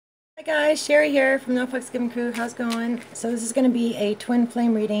Hi guys, Sherry here from NFgC Crew. How's it going? So this is going to be a twin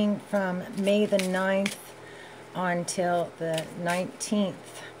flame reading from May the 9th until the 19th.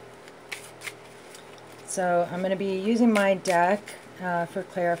 So I'm going to be using my deck for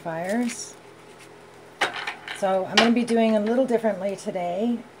clarifiers. So I'm going to be doing a little differently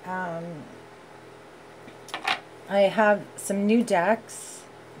today. I have some new decks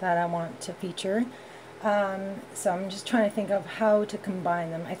that I want to feature. So I'm just trying to think of how to combine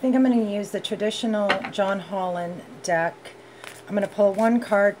them. I think I'm going to use the traditional John Holland deck. I'm going to pull one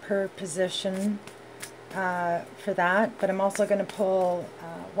card per position for that, but I'm also going to pull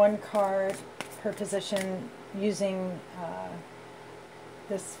one card per position using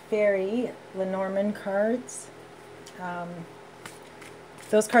this fairy Lenormand cards.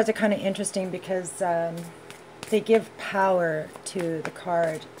 Those cards are kind of interesting because they give power to the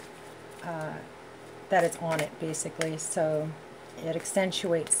card that it's on it, basically, so it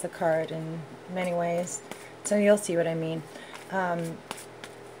accentuates the card in many ways, so you'll see what I mean. I've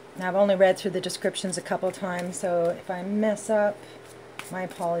only read through the descriptions a couple of times, so if I mess up, my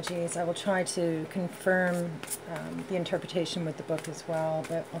apologies. I will try to confirm the interpretation with the book as well,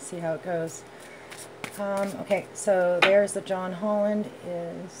 but we'll see how it goes. Okay, so there's the John Holland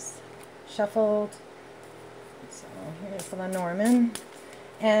is shuffled, so here's the Lenormand.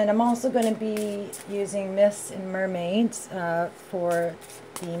 And I'm also going to be using Myths and Mermaids for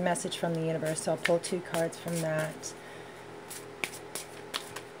the message from the universe. So I'll pull two cards from that.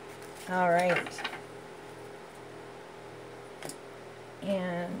 All right.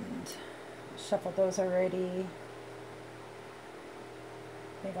 And shuffle those already.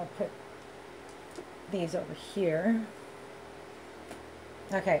 I think I'll put these over here.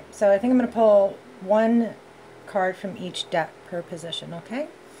 Okay, so I think I'm going to pull one card from each deck per position, okay?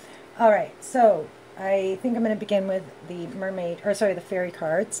 All right, so I think I'm going to begin with the mermaid, or sorry, the fairy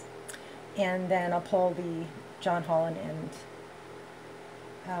cards, and then I'll pull the John Holland and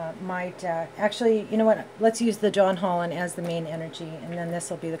my deck. Actually, you know what? Let's use the John Holland as the main energy, and then this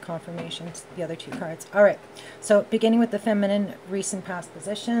will be the confirmations, the other two cards. All right, so beginning with the feminine, recent past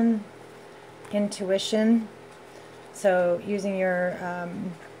position, intuition. So using your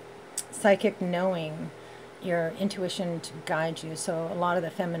psychic knowing, your intuition to guide you. So a lot of the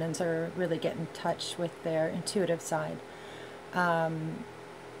feminines are really getting in touch with their intuitive side.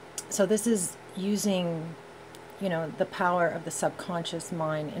 So this is using, you know, the power of the subconscious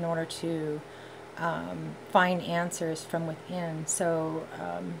mind in order to find answers from within. So,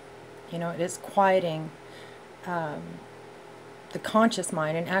 you know, it is quieting the conscious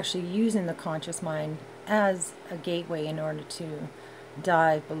mind and actually using the conscious mind as a gateway in order to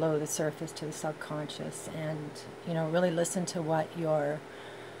dive below the surface to the subconscious and, you know, really listen to what your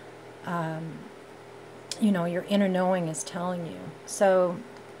you know, your inner knowing is telling you. So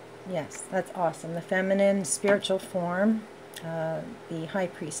yes, that's awesome. The feminine spiritual form, the high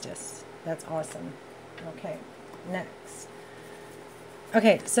priestess. That's awesome. Okay, next.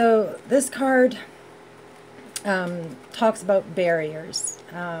 Okay, so this card talks about barriers.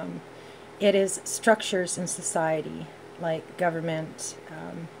 It is structures in society, like government,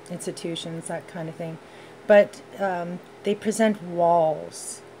 institutions, that kind of thing. But they present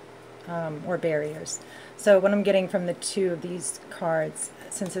walls or barriers. So what I'm getting from the two of these cards,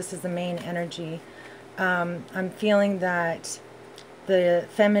 since this is the main energy, I'm feeling that the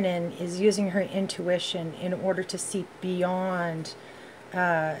feminine is using her intuition in order to see beyond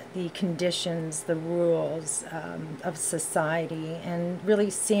the conditions, the rules of society, and really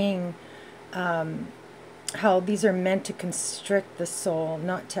seeing how these are meant to constrict the soul,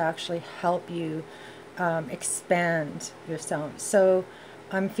 not to actually help you expand yourself. So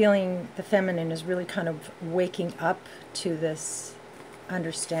I'm feeling the feminine is really kind of waking up to this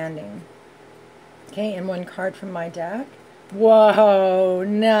understanding. Okay, and one card from my deck. Whoa,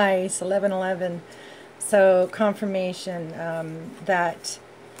 nice, 1111. So confirmation that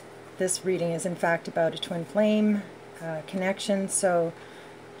this reading is in fact about a twin flame connection. So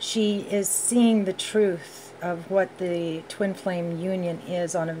she is seeing the truth of what the twin flame union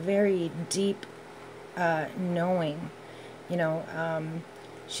is on a very deep knowing. You know,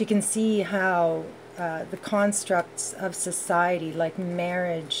 she can see how the constructs of society, like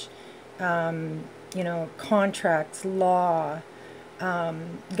marriage, you know, contracts, law,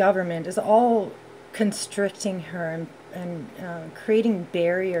 government, is all constricting her and creating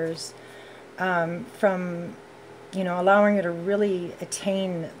barriers from, you know, allowing her to really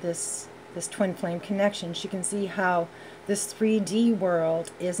attain this twin flame connection. She can see how this 3D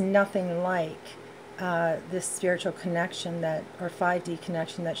world is nothing like this spiritual connection that, or 5D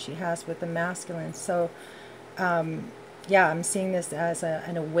connection that she has with the masculine. So yeah, I'm seeing this as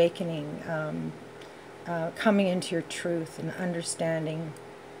an awakening, coming into your truth and understanding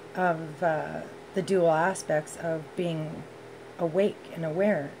of the dual aspects of being awake and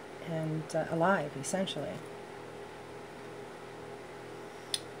aware and alive, essentially.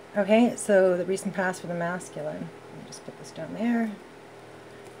 Okay, so the recent past for the masculine. Let me just put this down there.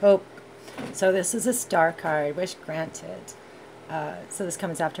 Hope. So this is a star card, wish granted. So this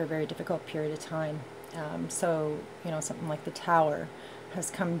comes after a very difficult period of time. So, you know, something like the tower has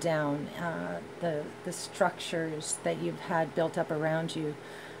come down. The structures that you've had built up around you,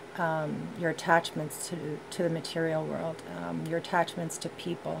 your attachments to the material world, your attachments to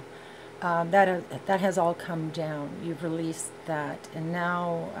people, that has all come down. You've released that, and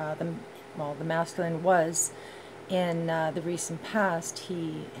now the masculine was in the recent past.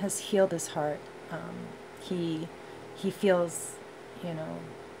 He has healed his heart. He feels, you know,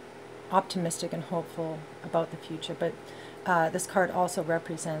 optimistic and hopeful about the future. But this card also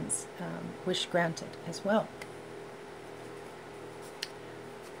represents wish granted as well.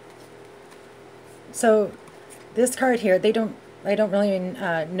 So this card here, I don't really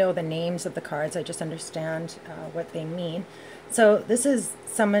know the names of the cards. I just understand what they mean. So this is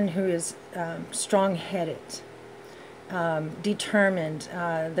someone who is strong-headed, determined.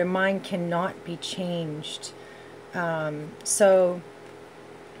 Their mind cannot be changed. So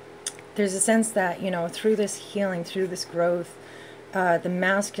there's a sense that, you know, through this healing, through this growth, the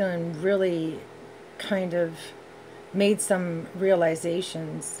masculine really kind of made some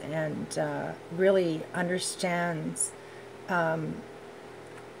realizations and really understands how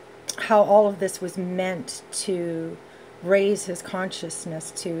all of this was meant to raise his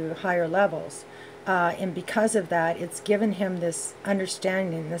consciousness to higher levels. And because of that, it's given him this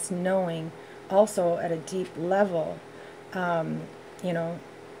understanding, this knowing, also at a deep level, you know,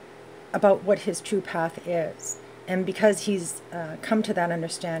 about what his true path is. And because he's come to that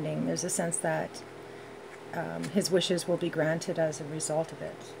understanding, there's a sense that his wishes will be granted as a result of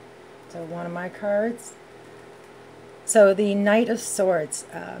it. So one of my cards. So the Knight of Swords.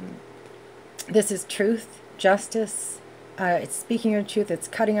 This is truth, justice. It's speaking your truth. It's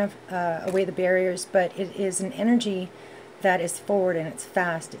cutting off, away the barriers, but it is an energy that is forward and it's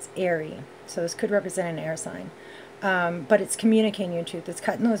fast. It's airy. So this could represent an air sign. But it's communicating your truth. It's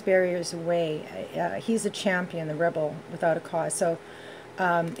cutting those barriers away. He's a champion, the rebel without a cause. So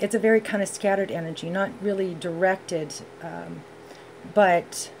it's a very kind of scattered energy, not really directed,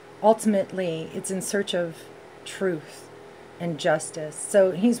 but ultimately it's in search of truth and justice.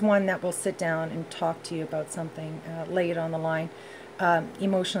 So he's one that will sit down and talk to you about something, lay it on the line,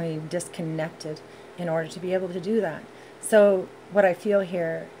 emotionally disconnected in order to be able to do that. So what I feel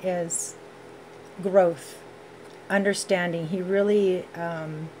here is growth, understanding. He really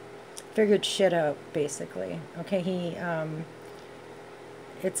figured shit out, basically. Okay,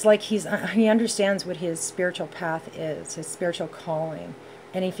 it's like he understands what his spiritual path is, his spiritual calling,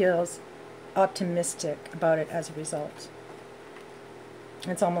 and he feels optimistic about it as a result.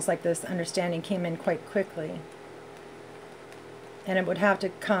 It's almost like this understanding came in quite quickly, and it would have to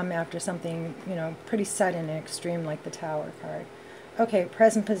come after something, you know, pretty sudden and extreme, like the Tower card. Okay,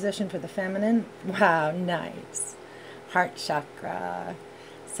 present position for the feminine. Wow, nice. Heart chakra.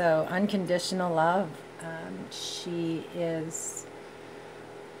 So unconditional love. She is,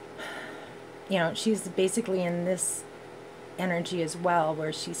 you know, she's basically in this energy as well,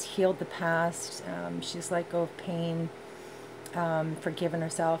 where she's healed the past. She's let go of pain, forgiven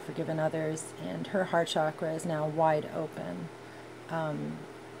herself, forgiven others, and her heart chakra is now wide open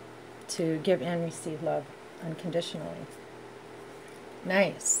to give and receive love unconditionally.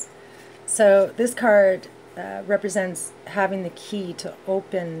 Nice. So this card represents having the key to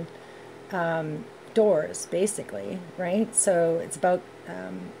open doors, basically, right? So it's about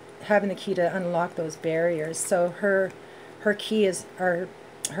having the key to unlock those barriers. So her key is, her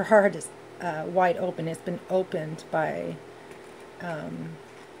heart is wide open. It's been opened by,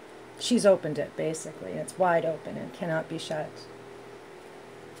 she's opened it, basically. It's wide open and cannot be shut.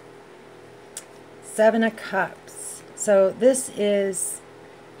 Seven of Cups. So this is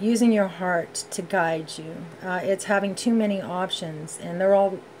using your heart to guide you. It's having too many options, and they're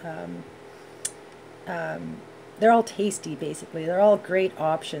all tasty, basically. They're all great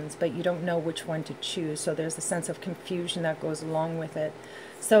options, but you don't know which one to choose. So there's a sense of confusion that goes along with it.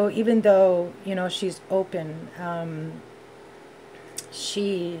 So even though, you know, she's open,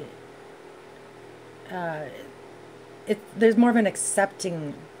 there's more of an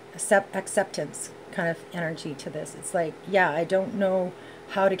acceptance kind of energy to this. It's like, yeah, I don't know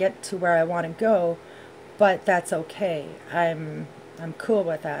how to get to where I want to go, but that's okay. I'm cool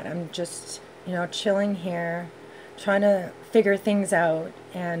with that. I'm just, you know, chilling here, trying to figure things out,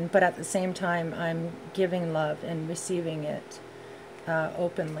 but at the same time I'm giving love and receiving it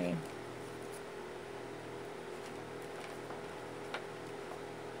openly.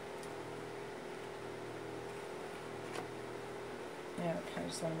 Yeah, okay, I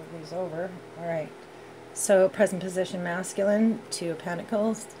just want to move these over. All right. So present position masculine, 2 of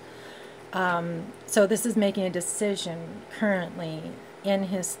Pentacles. So this is making a decision currently in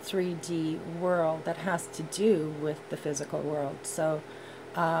his 3D world that has to do with the physical world. So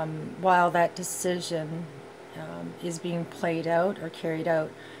while that decision is being played out or carried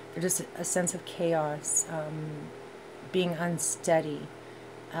out, there's a sense of chaos, being unsteady,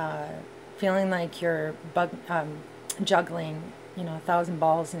 feeling like you're juggling, 1,000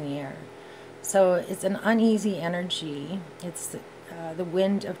 balls in the air. So it's an uneasy energy. It's the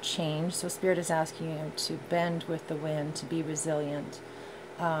wind of change. So Spirit is asking you to bend with the wind, to be resilient,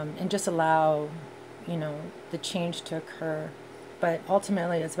 and just allow, the change to occur. But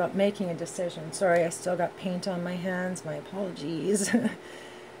ultimately, it's about making a decision. Sorry, I still got paint on my hands. My apologies.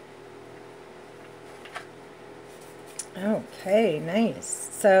 Okay, nice.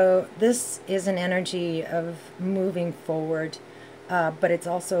 So this is an energy of moving forward, but it's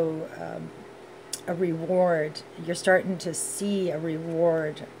also a reward. You're starting to see a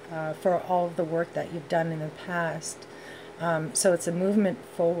reward for all of the work that you've done in the past. So it's a movement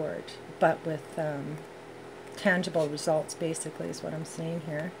forward, but with tangible results, basically, is what I'm seeing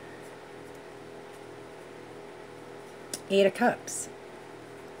here. 8 of Cups.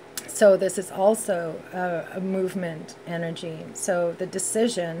 So this is also a movement energy. So the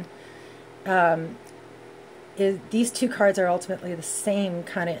decision these 2 cards are ultimately the same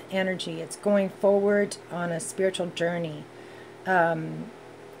kind of energy. It's going forward on a spiritual journey, following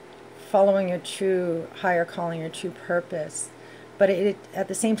your true higher calling, your true purpose. But at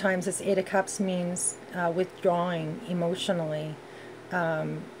the same time, this 8 of Cups means withdrawing emotionally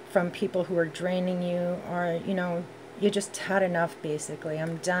from people who are draining you, or, you just had enough, basically.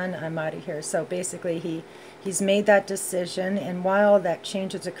 I'm done, I'm out of here. So basically he's made that decision, and while that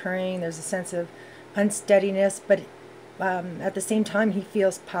change is occurring, there's a sense of unsteadiness, but at the same time he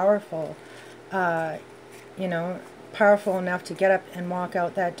feels powerful, powerful enough to get up and walk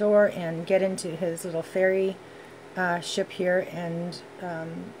out that door and get into his little ferry ship here and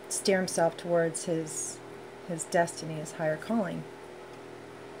steer himself towards his destiny, his higher calling.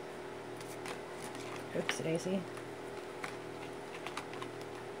 Oops, daisy.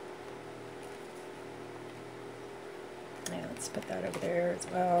 Yeah, let's put that over there as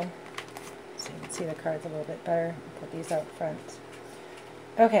well, so you can see the cards a little bit better. Put these out front.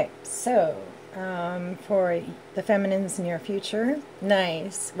 Okay, so for the feminine's near future,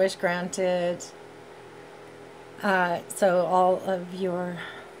 nice, wish granted. So all of your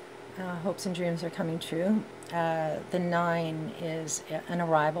hopes and dreams are coming true. The 9 is an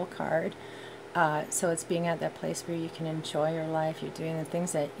arrival card. So it's being at that place where you can enjoy your life. You're doing the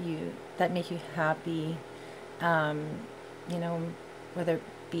things that make you happy. Whether it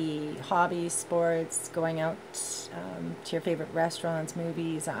be hobbies, sports, going out to your favorite restaurants,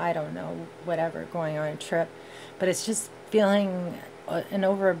 movies, I don't know, whatever, going on a trip. But it's just feeling an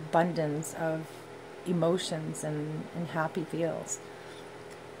overabundance of emotions and happy feels.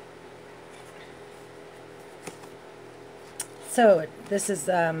 So this is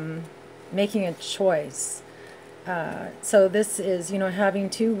making a choice. So this is, having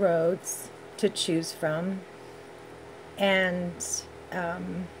 2 roads to choose from. And,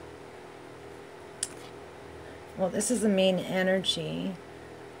 well, this is the main energy.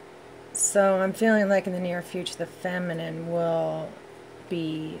 So I'm feeling like in the near future, the feminine will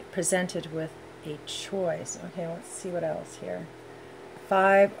be presented with a choice. Okay, let's see what else here.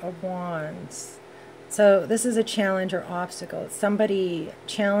 5 of Wands. So this is a challenge or obstacle. It's somebody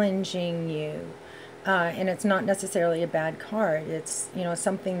challenging you. And it's not necessarily a bad card. It's,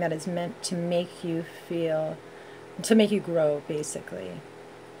 something that is meant to make you feel, to make you grow, basically.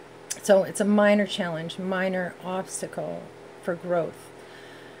 So it's a minor challenge, minor obstacle for growth.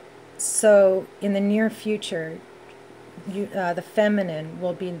 So in the near future, the feminine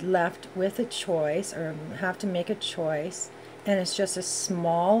will be left with a choice, or have to make a choice, and it's just a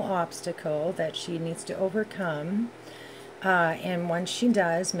small obstacle that she needs to overcome. And once she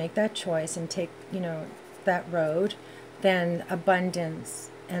does make that choice and take, that road, then abundance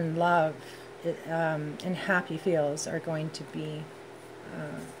and love and happy feels are going to be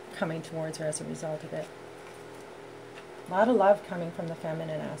coming towards her as a result of it. A lot of love coming from the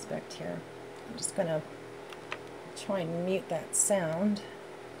feminine aspect here. I'm just going to try and mute that sound.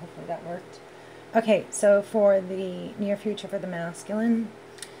 Hopefully that worked. Okay, so for the near future for the masculine,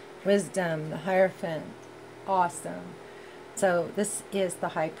 wisdom, the Hierophant. Awesome. So this is the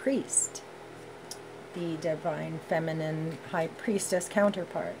high priest, the divine feminine high priestess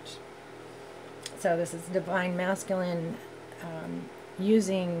counterpart. So this is divine masculine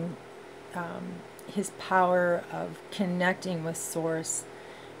using his power of connecting with source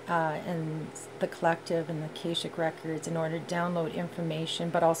and the collective and the Akashic records in order to download information,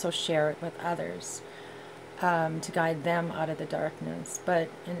 but also share it with others to guide them out of the darkness. But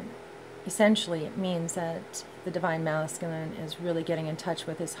essentially it means that the divine masculine is really getting in touch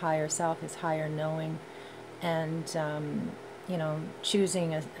with his higher self, his higher knowing, and you know,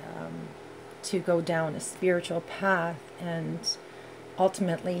 choosing to go down a spiritual path. And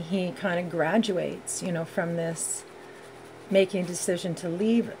ultimately he kind of graduates, you know, from this making a decision to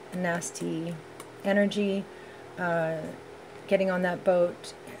leave nasty energy, getting on that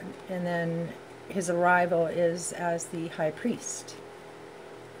boat, and then his arrival is as the high priest.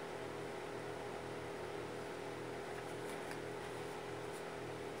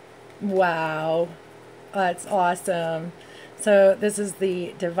 Wow, that's awesome. So this is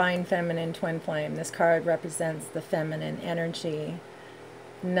the divine feminine twin flame. This card represents the feminine energy.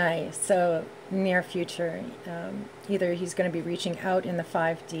 Nice. So near future, either he's going to be reaching out in the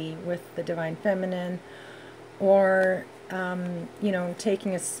 5D with the divine feminine, or you know,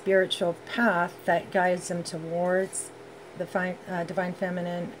 taking a spiritual path that guides him towards the divine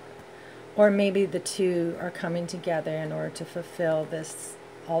feminine, or maybe the two are coming together in order to fulfill this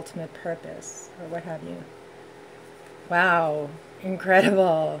ultimate purpose, or what have you. Wow,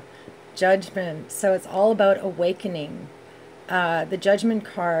 incredible. Judgment. So it's all about awakening. The Judgment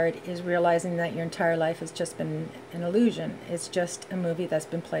card is realizing that your entire life has just been an illusion. It's just a movie that's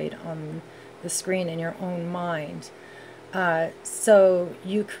been played on the screen in your own mind. So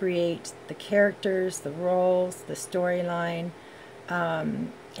you create the characters, the roles, the storyline,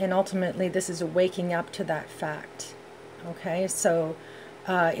 and ultimately this is a waking up to that fact. Okay, so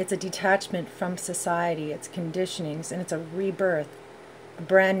it's a detachment from society, its conditionings, and it's a rebirth, a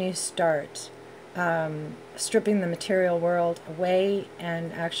brand new start. Stripping the material world away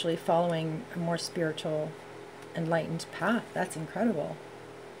and actually following a more spiritual, enlightened path. That's incredible.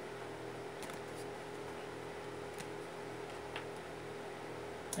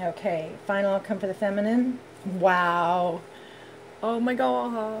 Okay, final outcome for the feminine. Wow. Oh my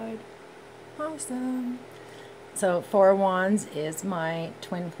God. Awesome. So Four of Wands is my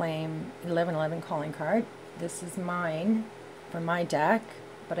twin flame 1111 calling card. This is mine for my deck,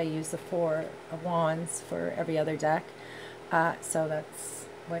 but I use the Four of Wands for every other deck. So that's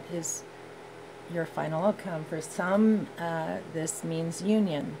what is your final outcome. For some, this means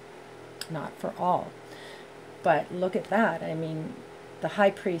union, not for all. But look at that. I mean, the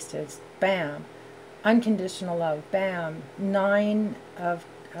High Priestess, bam. Unconditional love, bam. Nine of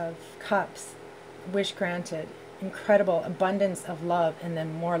Cups, wish granted. Incredible abundance of love, and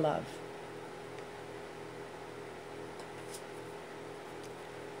then more love.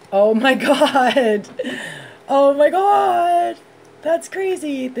 Oh my God. Oh my God. That's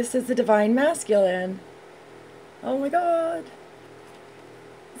crazy. This is the divine masculine. Oh my God.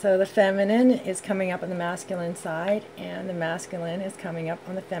 So the feminine is coming up on the masculine side, and the masculine is coming up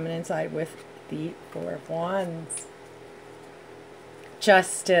on the feminine side with the Four of Wands.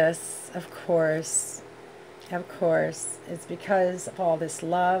 Justice, of course. Of course. It's because of all this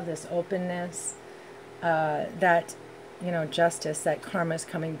love, this openness, that, you know, justice, that karma is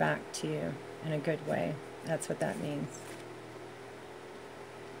coming back to you in a good way. That's what that means.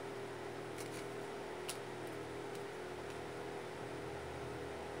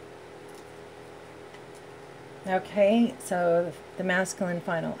 Okay, so the masculine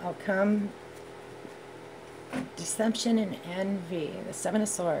final outcome. Deception and envy. The Seven of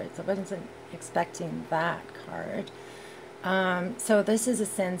Swords. I wasn't expecting that card. So this is a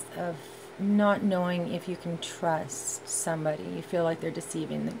sense of not knowing if you can trust somebody. You feel like they're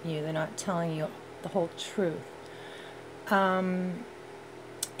deceiving you. They're not telling you the whole truth. And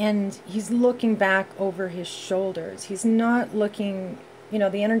he's looking back over his shoulders. He's not looking, you know,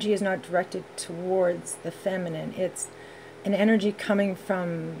 the energy is not directed towards the feminine. It's an energy coming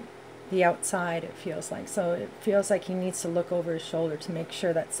from the outside, it feels like. So it feels like he needs to look over his shoulder to make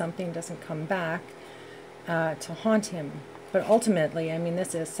sure that something doesn't come back to haunt him. But ultimately, I mean,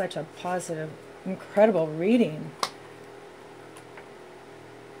 this is such a positive, incredible reading.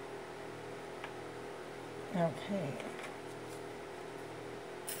 Okay.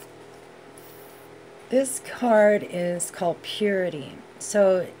 This card is called Purity.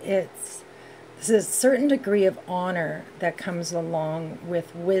 So there's a certain degree of honor that comes along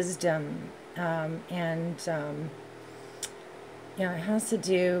with wisdom, and you know, it has to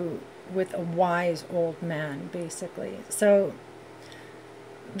do with a wise old man, basically. So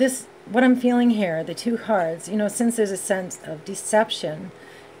this, what I'm feeling here, the two cards, you know, since there's a sense of deception,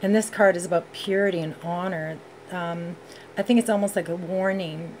 and this card is about purity and honor, I think it's almost like a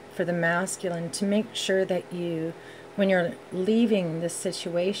warning for the masculine to make sure that you, when you're leaving this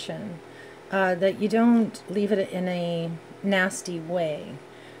situation, that you don't leave it in a nasty way,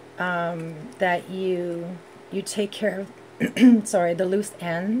 that you take care of sorry, the loose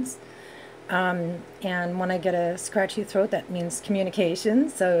ends. And when I get a scratchy throat, that means communication.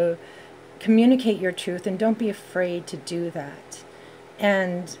 So communicate your truth and don't be afraid to do that.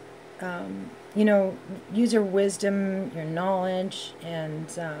 And, you know, use your wisdom, your knowledge, and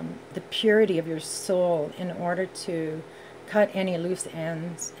the purity of your soul in order to cut any loose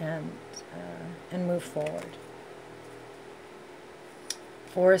ends and move forward.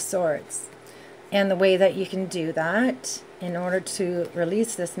 Four of Swords. And the way that you can do that in order to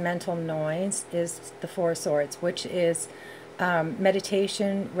release this mental noise is the Four of Swords, which is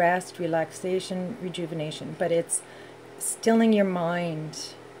meditation, rest, relaxation, rejuvenation. But it's stilling your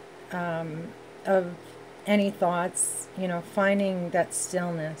mind of any thoughts, you know, finding that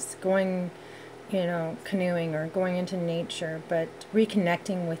stillness, going, you know, canoeing or going into nature, but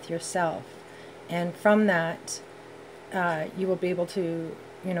reconnecting with yourself. And from that, you will be able to,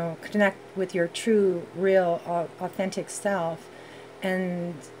 you know, connect with your true, real, authentic self,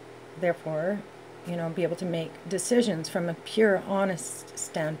 and therefore, you know, be able to make decisions from a pure, honest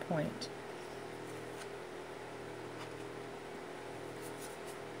standpoint.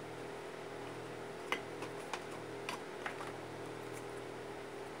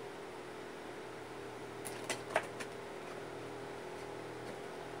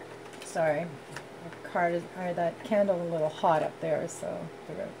 Sorry, the card is, or that candle a little hot up there, so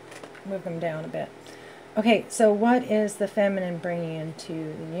we're going to move them down a bit. Okay, so what is the feminine bringing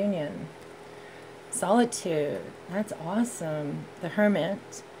into the union? Solitude. That's awesome. The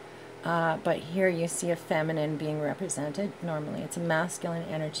Hermit. But here you see a feminine being represented. Normally it's a masculine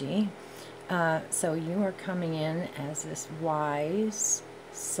energy. So you are coming in as this wise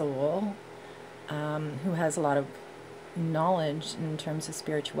soul who has a lot of knowledge in terms of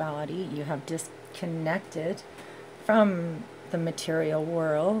spirituality. You have disconnected from the material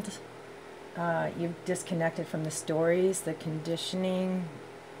world. You've disconnected from the stories, the conditioning,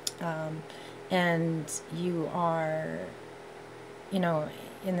 and you are, you know,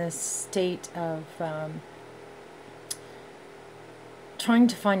 in this state of trying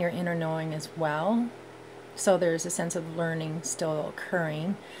to find your inner knowing as well. So there's a sense of learning still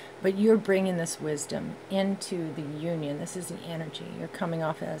occurring, but you're bringing this wisdom into the union. This is the energy. You're coming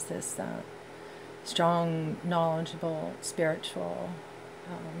off as this strong, knowledgeable, spiritual,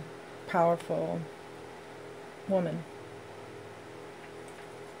 powerful woman.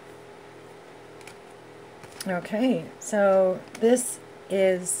 Okay, so this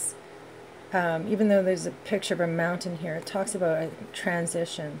is, even though there's a picture of a mountain here, it talks about a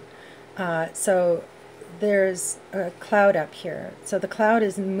transition. So there's a cloud up here. So the cloud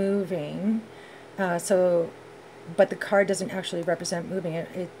is moving, but the card doesn't actually represent moving.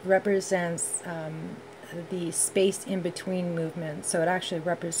 It represents the space in between movements. So it actually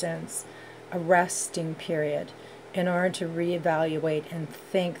represents a resting period in order to reevaluate and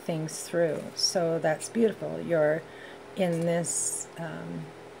think things through. So that's beautiful. You're in this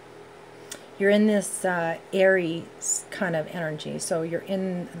airy kind of energy. So you're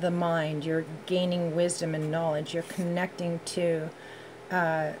in the mind, you're gaining wisdom and knowledge, you're connecting to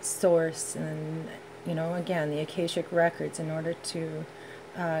source and, you know, again, the Akashic records in order to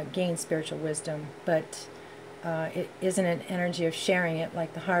gain spiritual wisdom. But it isn't an energy of sharing it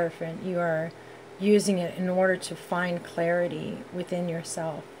like the Hierophant. You are using it in order to find clarity within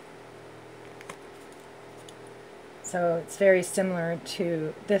yourself. So it's very similar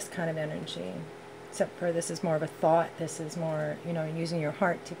to this kind of energy, except for this is more of a thought. This is more, you know, using your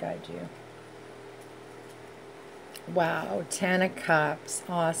heart to guide you. Wow, Ten of Cups,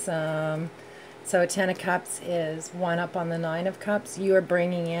 awesome. So Ten of Cups is one up on the Nine of Cups. You are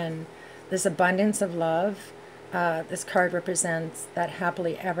bringing in this abundance of love. This card represents that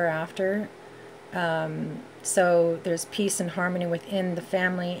happily ever after. So there's peace and harmony within the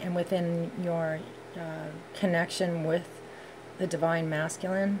family and within your connection with the divine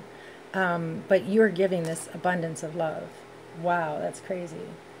masculine. But you're giving this abundance of love. Wow, that's crazy.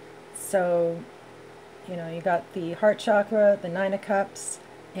 So, you know, you got the heart chakra, the Nine of Cups,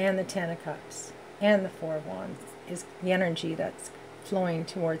 and the Ten of Cups, and the Four of Wands is the energy that's flowing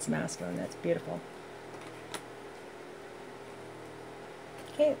towards masculine. That's beautiful.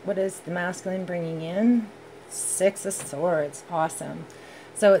 Okay, what is the masculine bringing in? Six of Swords. Awesome.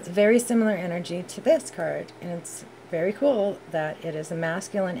 So it's very similar energy to this card, and it's very cool that it is a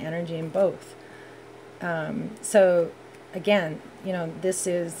masculine energy in both. So again, you know, this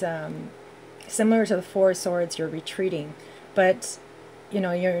is similar to the Four of Swords. You're retreating, but you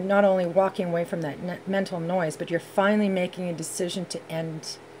know, you're not only walking away from that mental noise, but you're finally making a decision to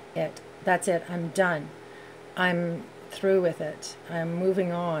end it. That's it. I'm done. I'm through with it. I'm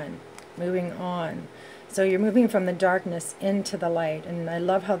moving on, moving on. So you're moving from the darkness into the light. And I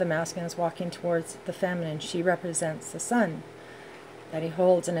love how the masculine is walking towards the feminine. She represents the sun that he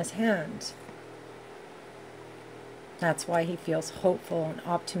holds in his hand. That's why he feels hopeful and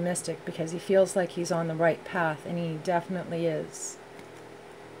optimistic, because he feels like he's on the right path, and he definitely is.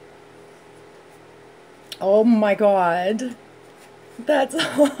 Oh my God, that's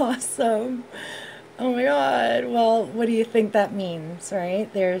awesome. Oh my God. Well, what do you think that means, right?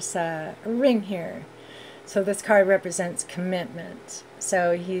 There's a ring here. So this card represents commitment.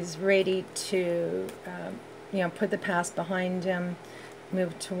 So he's ready to, you know, put the past behind him,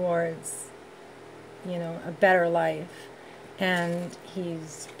 move towards, you know, a better life. And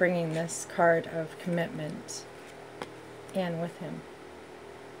he's bringing this card of commitment in with him.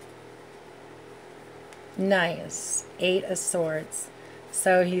 Nice. 8 of Swords.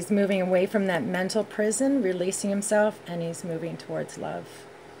 So he's moving away from that mental prison, releasing himself, and he's moving towards love.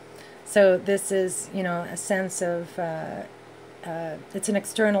 So this is, you know, a sense of, it's an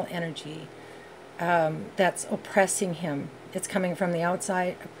external energy that's oppressing him. It's coming from the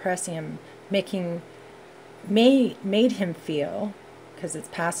outside, oppressing him, made him feel, because it's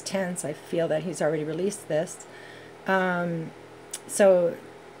past tense, I feel that he's already released this. So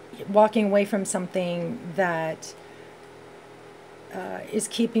walking away from something that is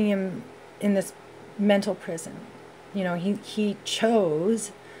keeping him in this mental prison. You know, he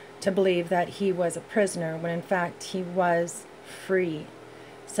chose to believe that he was a prisoner when in fact he was free.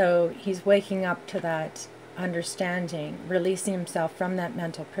 So he's waking up to that understanding, releasing himself from that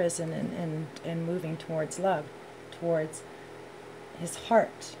mental prison and moving towards love, towards his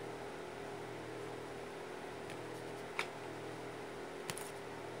heart.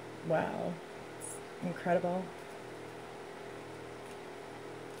 Wow, it's incredible.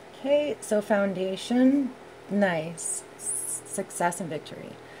 Okay, so foundation, nice, success and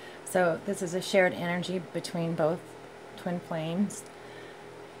victory. So this is a shared energy between both twin flames.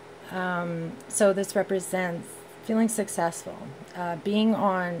 So this represents feeling successful, being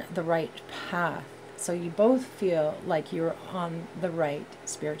on the right path. So you both feel like you're on the right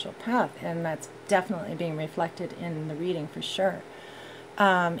spiritual path, and that's definitely being reflected in the reading for sure.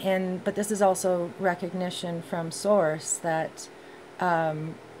 But this is also recognition from Source that,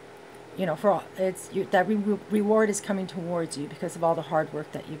 you know, for all, that reward is coming towards you because of all the hard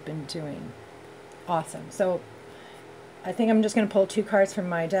work that you've been doing. Awesome. So I think I'm just going to pull 2 cards from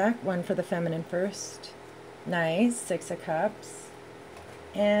my deck, one for the feminine first. Nice, 6 of Cups,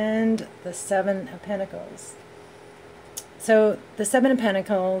 and the 7 of Pentacles. So the 7 of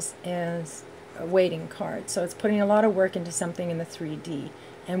Pentacles is a waiting card. So it's putting a lot of work into something in the 3D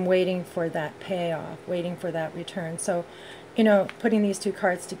and waiting for that payoff, waiting for that return. So, you know, putting these 2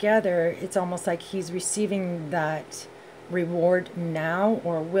 cards together, it's almost like he's receiving that reward now,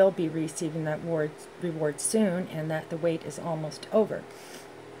 or will be receiving that reward soon, and that the wait is almost over.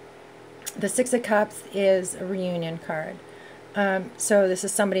 The 6 of Cups is a reunion card. So this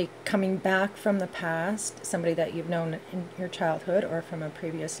is somebody coming back from the past, somebody that you've known in your childhood or from a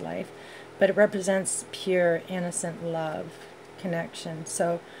previous life, but it represents pure, innocent love, connection.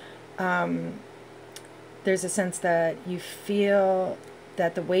 So there's a sense that you feel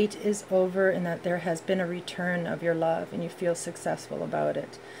that the wait is over and that there has been a return of your love, and you feel successful about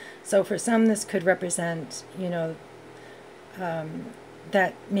it. So for some, this could represent, you know,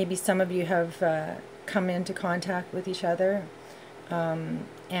 that maybe some of you have come into contact with each other,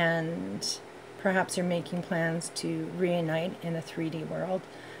 and perhaps you're making plans to reunite in a 3D world.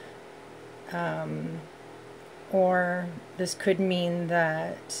 Or this could mean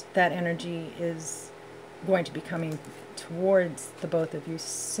that that energy is going to be coming towards the both of you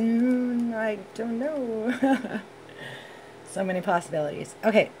soon. I don't know. So many possibilities.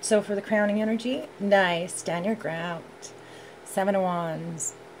 Okay, so for the crowning energy, nice, stand your ground. 7 of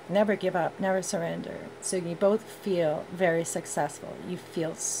Wands, never give up, never surrender. So you both feel very successful. You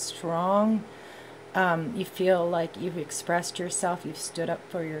feel strong. You feel like you've expressed yourself. You've stood up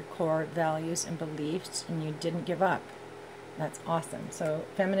for your core values and beliefs, and you didn't give up. That's awesome. So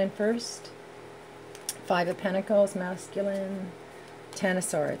feminine first. 5 of Pentacles, masculine. 10 of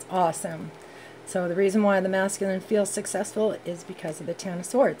Swords. Awesome. So the reason why the masculine feels successful is because of the 10 of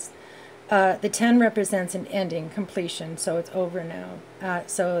Swords. The 10 represents an ending, completion, so it's over now.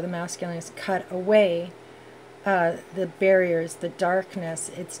 So the masculine is cut away, the barriers, the darkness,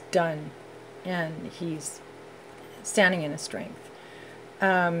 it's done, and he's standing in his strength.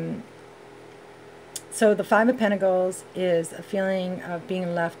 So the Five of Pentacles is a feeling of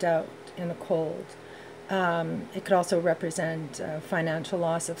being left out in the cold. It could also represent financial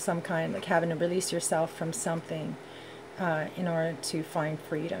loss of some kind, like having to release yourself from something in order to find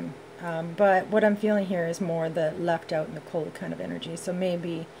freedom. But what I'm feeling here is more the left out in the cold kind of energy. So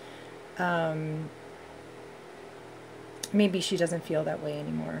maybe maybe she doesn't feel that way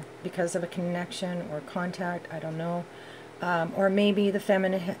anymore because of a connection or contact, I don't know. Or maybe the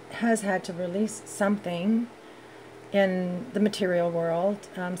feminine has had to release something in the material world,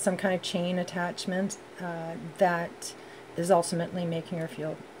 some kind of chain attachment that is ultimately making her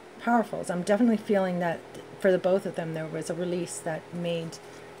feel powerful. So I'm definitely feeling that for the both of them there was a release that made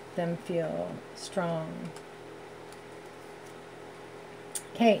them feel strong.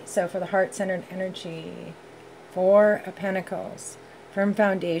 Okay, so for the heart-centered energy, Four of Pentacles, firm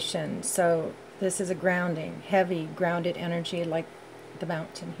foundation. So this is a grounding, heavy, grounded energy like the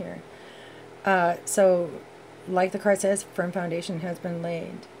mountain here. So like the card says, firm foundation has been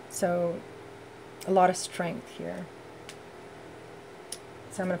laid. So a lot of strength here.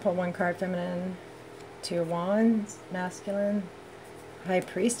 So I'm going to pull one card, feminine, Two of Wands, masculine, High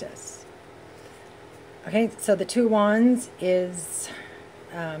Priestess. Okay, so the Two of Wands is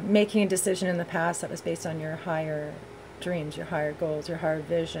making a decision in the past that was based on your higher dreams, your higher goals, your higher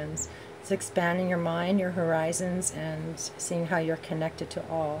visions. It's expanding your mind, your horizons, and seeing how you're connected to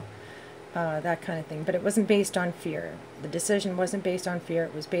all, that kind of thing. But it wasn't based on fear. The decision wasn't based on fear.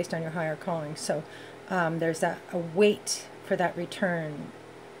 It was based on your higher calling. So there's a wait for that return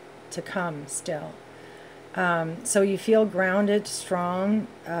to come still. So you feel grounded, strong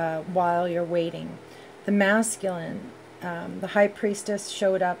while you're waiting. The masculine, the High Priestess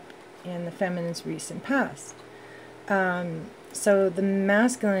showed up in the feminine's recent past. So the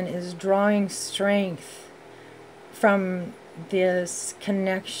masculine is drawing strength from this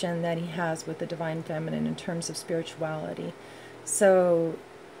connection that he has with the divine feminine in terms of spirituality. So,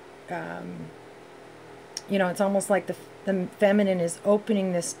 you know, it's almost like the feminine is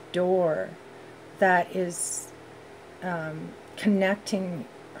opening this door that is connecting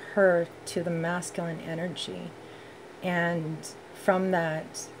her to the masculine energy. And from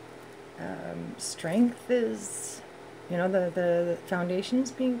that, strength is, you know, the foundation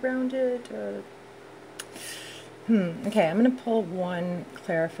is being grounded. Okay, I'm going to pull one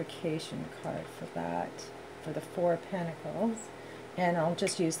clarification card for that, for the Four of Pentacles. And I'll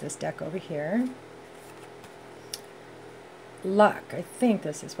just use this deck over here. Luck, I think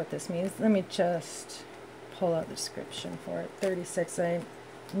this is what this means. Let me just pull out the description for it. 36, I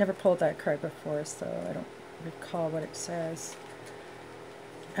never pulled that card before, so I don't recall what it says.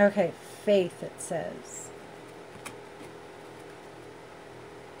 Okay, faith, it says.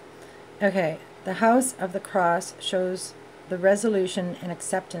 Okay, the House of the Cross shows the resolution and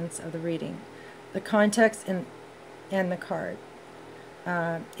acceptance of the reading. The context and the card.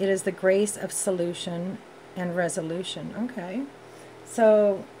 It is the grace of solution and resolution. Okay,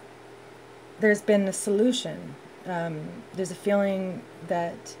 so there's been a solution. There's a feeling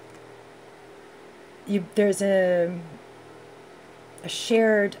that there's a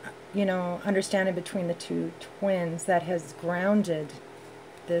shared, you know, understanding between the two twins that has grounded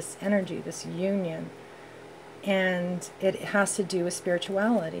this energy, this union, and it has to do with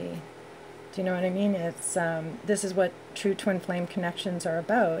spirituality. Do you know what I mean? It's this is what true twin flame connections are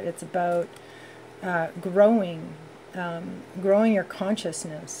about. It's about growing your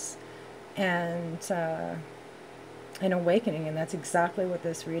consciousness and awakening, and that's exactly what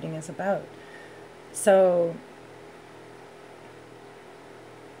this reading is about. So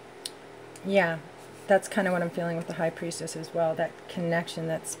yeah, that's kind of what I'm feeling with the High Priestess as well, that connection,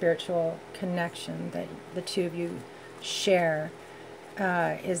 that spiritual connection that the two of you share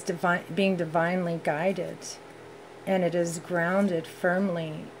is being divinely guided, and it is grounded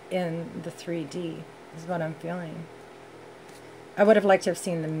firmly in the 3D, is what I'm feeling. I would have liked to have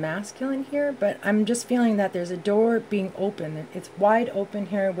seen the masculine here, but I'm just feeling that there's a door being open. It's wide open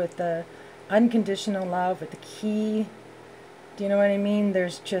here with the unconditional love, with the key. Do you know what I mean?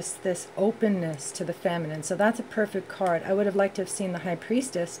 There's just this openness to the feminine. So that's a perfect card. I would have liked to have seen the High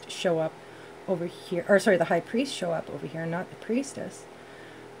Priestess show up over here. Or sorry, the High Priest show up over here, not the Priestess.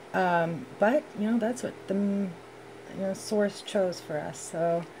 But, you know, that's what the Source chose for us.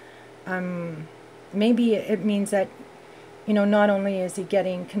 So maybe it means that, you know, not only is he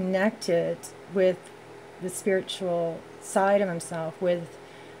getting connected with the spiritual side of himself, with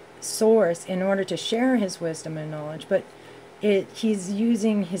source in order to share his wisdom and knowledge, but he's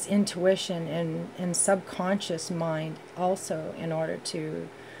using his intuition and subconscious mind also in order to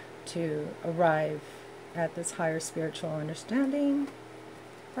arrive at this higher spiritual understanding,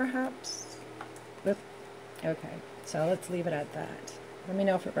 perhaps. Okay, so let's leave it at that. Let me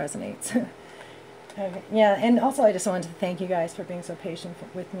know if it resonates. Okay, yeah, and also I just wanted to thank you guys for being so patient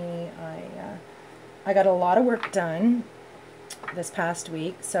with me. I got a lot of work done this past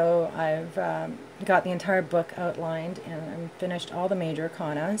week, so I've got the entire book outlined and I'm finished all the major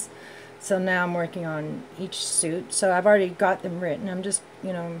arcanas. So now I'm working on each suit. So I've already got them written. I'm just,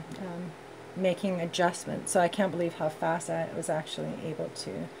 you know, making adjustments. So I can't believe how fast I was actually able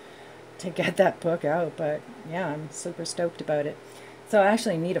to get that book out. But yeah, I'm super stoked about it. So I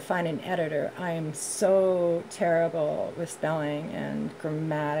actually need to find an editor. I am so terrible with spelling and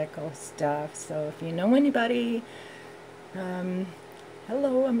grammatical stuff. So if you know anybody,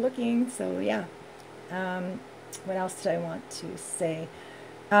 hello, I'm looking. So yeah. What else did I want to say?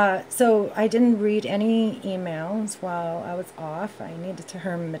 So I didn't read any emails while I was off. I needed to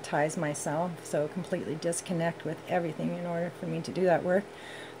hermetize myself, so completely disconnect with everything in order for me to do that work.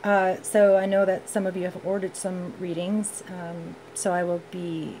 So I know that some of you have ordered some readings, so I will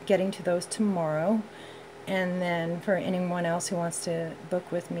be getting to those tomorrow. And then for anyone else who wants to book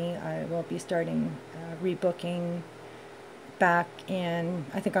with me, I will be starting rebooking back in,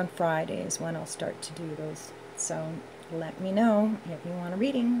 I think on Fridays when I'll start to do those. So let me know if you want a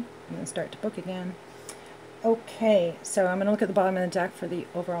reading. I'm going to start to book again. Okay, so I'm going to look at the bottom of the deck for the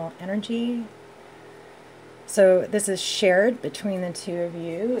overall energy. So this is shared between the two of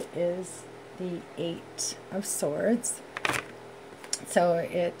you, is the Eight of Swords. So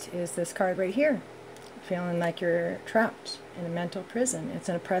it is this card right here, feeling like you're trapped in a mental prison. It's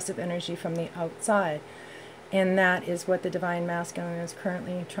an oppressive energy from the outside. And that is what the Divine Masculine is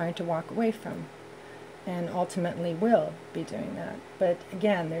currently trying to walk away from, and ultimately will be doing that. But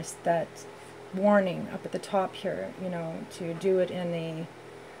again, there's that warning up at the top here, you know, to do it in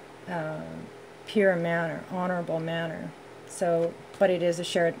a pure manner, honorable manner. So, but it is a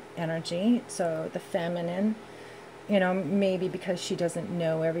shared energy. So the feminine, you know, maybe because she doesn't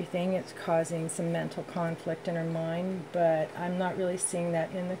know everything, it's causing some mental conflict in her mind, but I'm not really seeing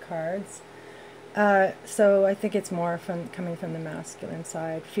that in the cards. So I think it's more coming from the masculine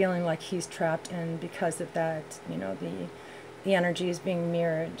side, feeling like he's trapped, and because of that, you know, the energy is being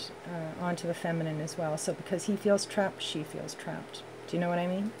mirrored onto the feminine as well. So because he feels trapped, she feels trapped. Do you know what I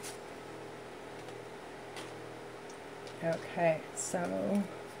mean? Okay, so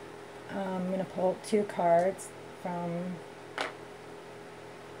I'm going to pull two cards from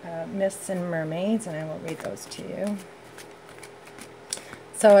Myths and Mermaids, and I will read those to you.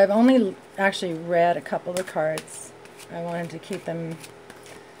 So I've only actually read a couple of the cards. I wanted to keep them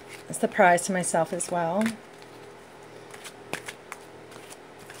a surprise to myself as well.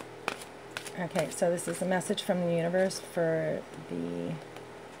 Okay, so this is a message from the universe for the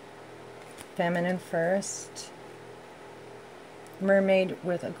feminine first. Mermaid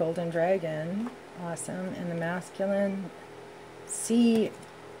with a golden dragon. Awesome. And the masculine, sea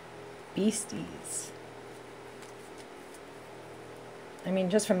beasties. I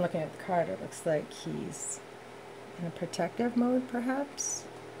mean, just from looking at the card, it looks like he's in a protective mode, perhaps.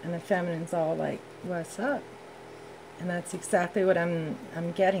 And the feminine's all like, what's up? And that's exactly what I'm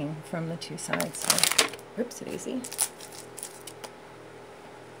getting from the two sides. So, whoops, daisy.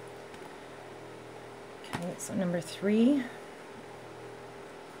 Okay, so number 3.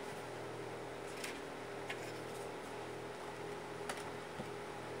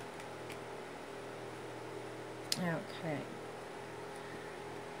 Okay.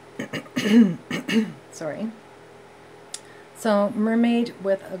 Sorry. So, mermaid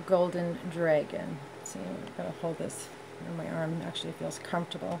with a golden dragon. See, I'm going to hold this on my arm. Actually feels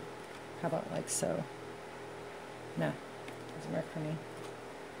comfortable. How about like so? No, doesn't work for me.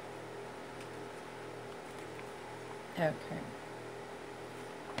 Okay.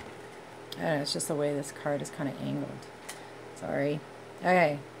 I don't know, it's just the way this card is kind of angled. Sorry.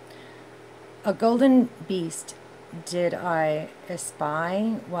 Okay. A golden beast did I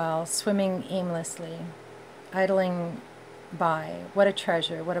espy while swimming aimlessly, idling by. What a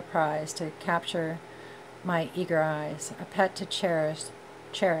treasure, what a prize to capture my eager eyes, a pet to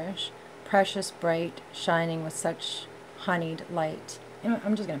cherish, precious, bright, shining with such honeyed light. You know,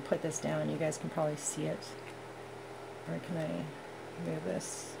 I'm just going to put this down. You guys can probably see it. Or can I move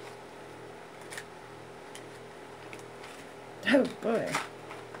this? Oh boy.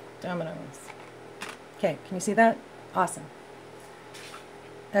 Dominoes. Okay, can you see that? Awesome.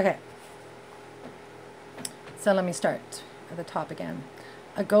 Okay. So let me start at the top again.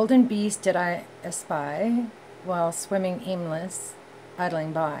 A golden beast did I espy, while swimming aimless,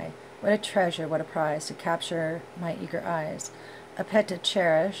 idling by. What a treasure, what a prize to capture my eager eyes. A pet to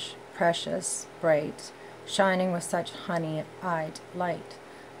cherish, precious, bright, shining with such honey-eyed light.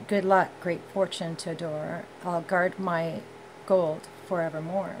 Good luck, great fortune to adore. I'll guard my gold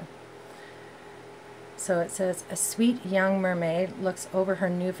forevermore. So it says, a sweet young mermaid looks over her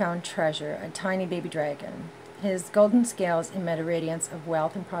newfound treasure, a tiny baby dragon. His golden scales emit a radiance of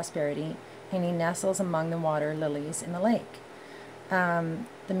wealth and prosperity, and he nestles among the water lilies in the lake.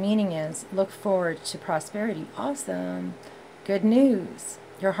 The meaning is, look forward to prosperity. Awesome. Good news.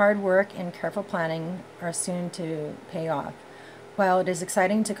 Your hard work and careful planning are soon to pay off. While it is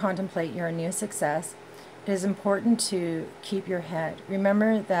exciting to contemplate your new success, it is important to keep your head.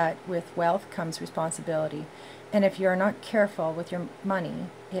 Remember that with wealth comes responsibility, and if you are not careful with your money,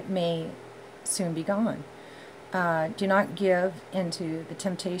 it may soon be gone. Do not give into the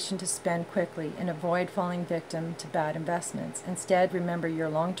temptation to spend quickly and avoid falling victim to bad investments. Instead, remember your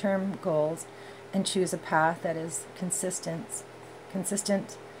long-term goals and choose a path that is consistent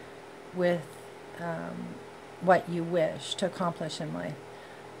with what you wish to accomplish in life.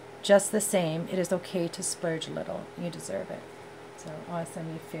 Just the same, it is okay to splurge a little. You deserve it. So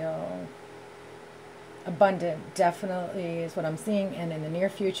awesome. You feel abundant, definitely is what I'm seeing. And in the near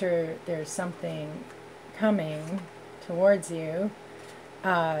future, there's something coming towards you.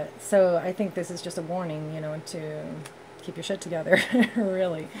 So I think this is just a warning, you know, to keep your shit together,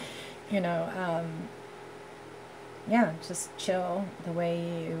 really. You know, yeah, just chill the way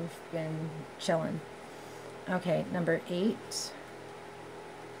you've been chilling. Okay, number 8.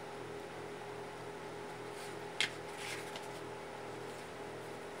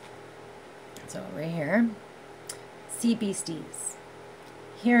 So right here, sea beasties.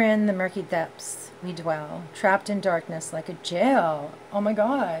 Here in the murky depths we dwell, trapped in darkness like a jail. Oh my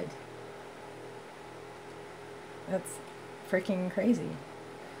God. That's freaking crazy.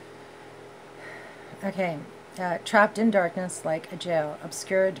 Okay, trapped in darkness like a jail,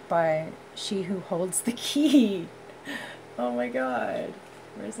 obscured by she who holds the key. Oh my God.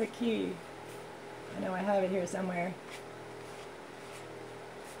 Where's the key? I know I have it here somewhere.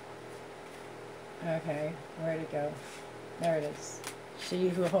 Okay, where'd it go? There it is. She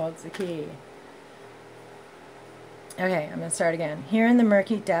who holds the key. Okay, I'm going to start again. Here in the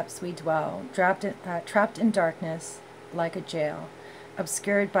murky depths we dwell, trapped in darkness like a jail,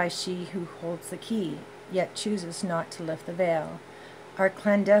 obscured by she who holds the key, yet chooses not to lift the veil. Our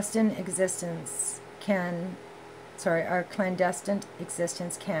clandestine existence can,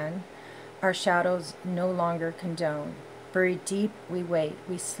 our shadows no longer condone. Buried deep, we wait,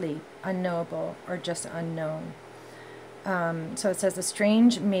 we sleep, unknowable or just unknown. So it says, a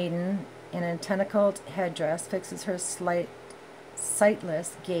strange maiden in a tentacled headdress fixes her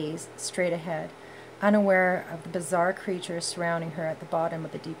sightless gaze straight ahead, unaware of the bizarre creatures surrounding her at the bottom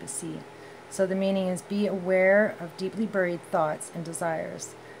of the deepest sea. So the meaning is, be aware of deeply buried thoughts and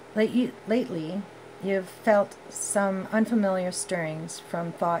desires. Lately, you've felt some unfamiliar stirrings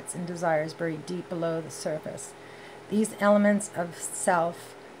from thoughts and desires buried deep below the surface. These elements of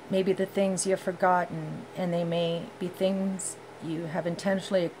self may be the things you have forgotten, and they may be things you have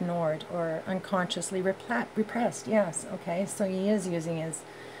intentionally ignored or unconsciously repressed. Yes, okay, so he is using his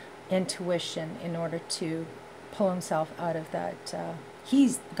intuition in order to pull himself out of that.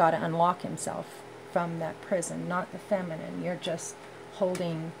 He's got to unlock himself from that prison, not the feminine. You're just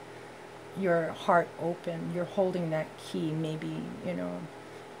holding your heart open. You're holding that key. Maybe, you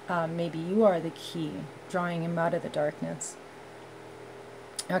know, maybe you are the key, drawing him out of the darkness.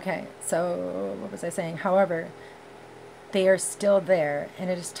 Okay, so what was I saying? However, they are still there, and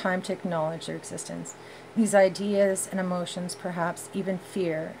it is time to acknowledge their existence. These ideas and emotions, perhaps even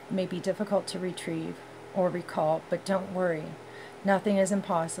fear, may be difficult to retrieve or recall, but don't worry. Nothing is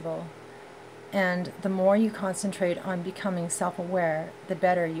impossible. And the more you concentrate on becoming self-aware, the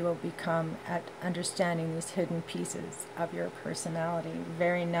better you will become at understanding these hidden pieces of your personality.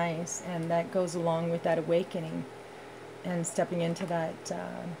 Very nice, and that goes along with that awakening and stepping into that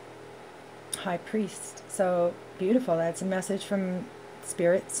high priest. So beautiful. That's a message from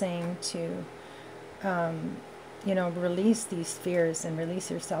Spirit saying to, you know, release these fears and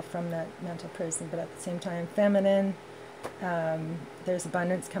release yourself from that mental prison, but at the same time, feminine. There's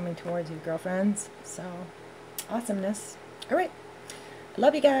abundance coming towards you, girlfriends. So awesomeness. All right.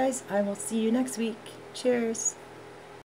 Love you guys. I will see you next week. Cheers.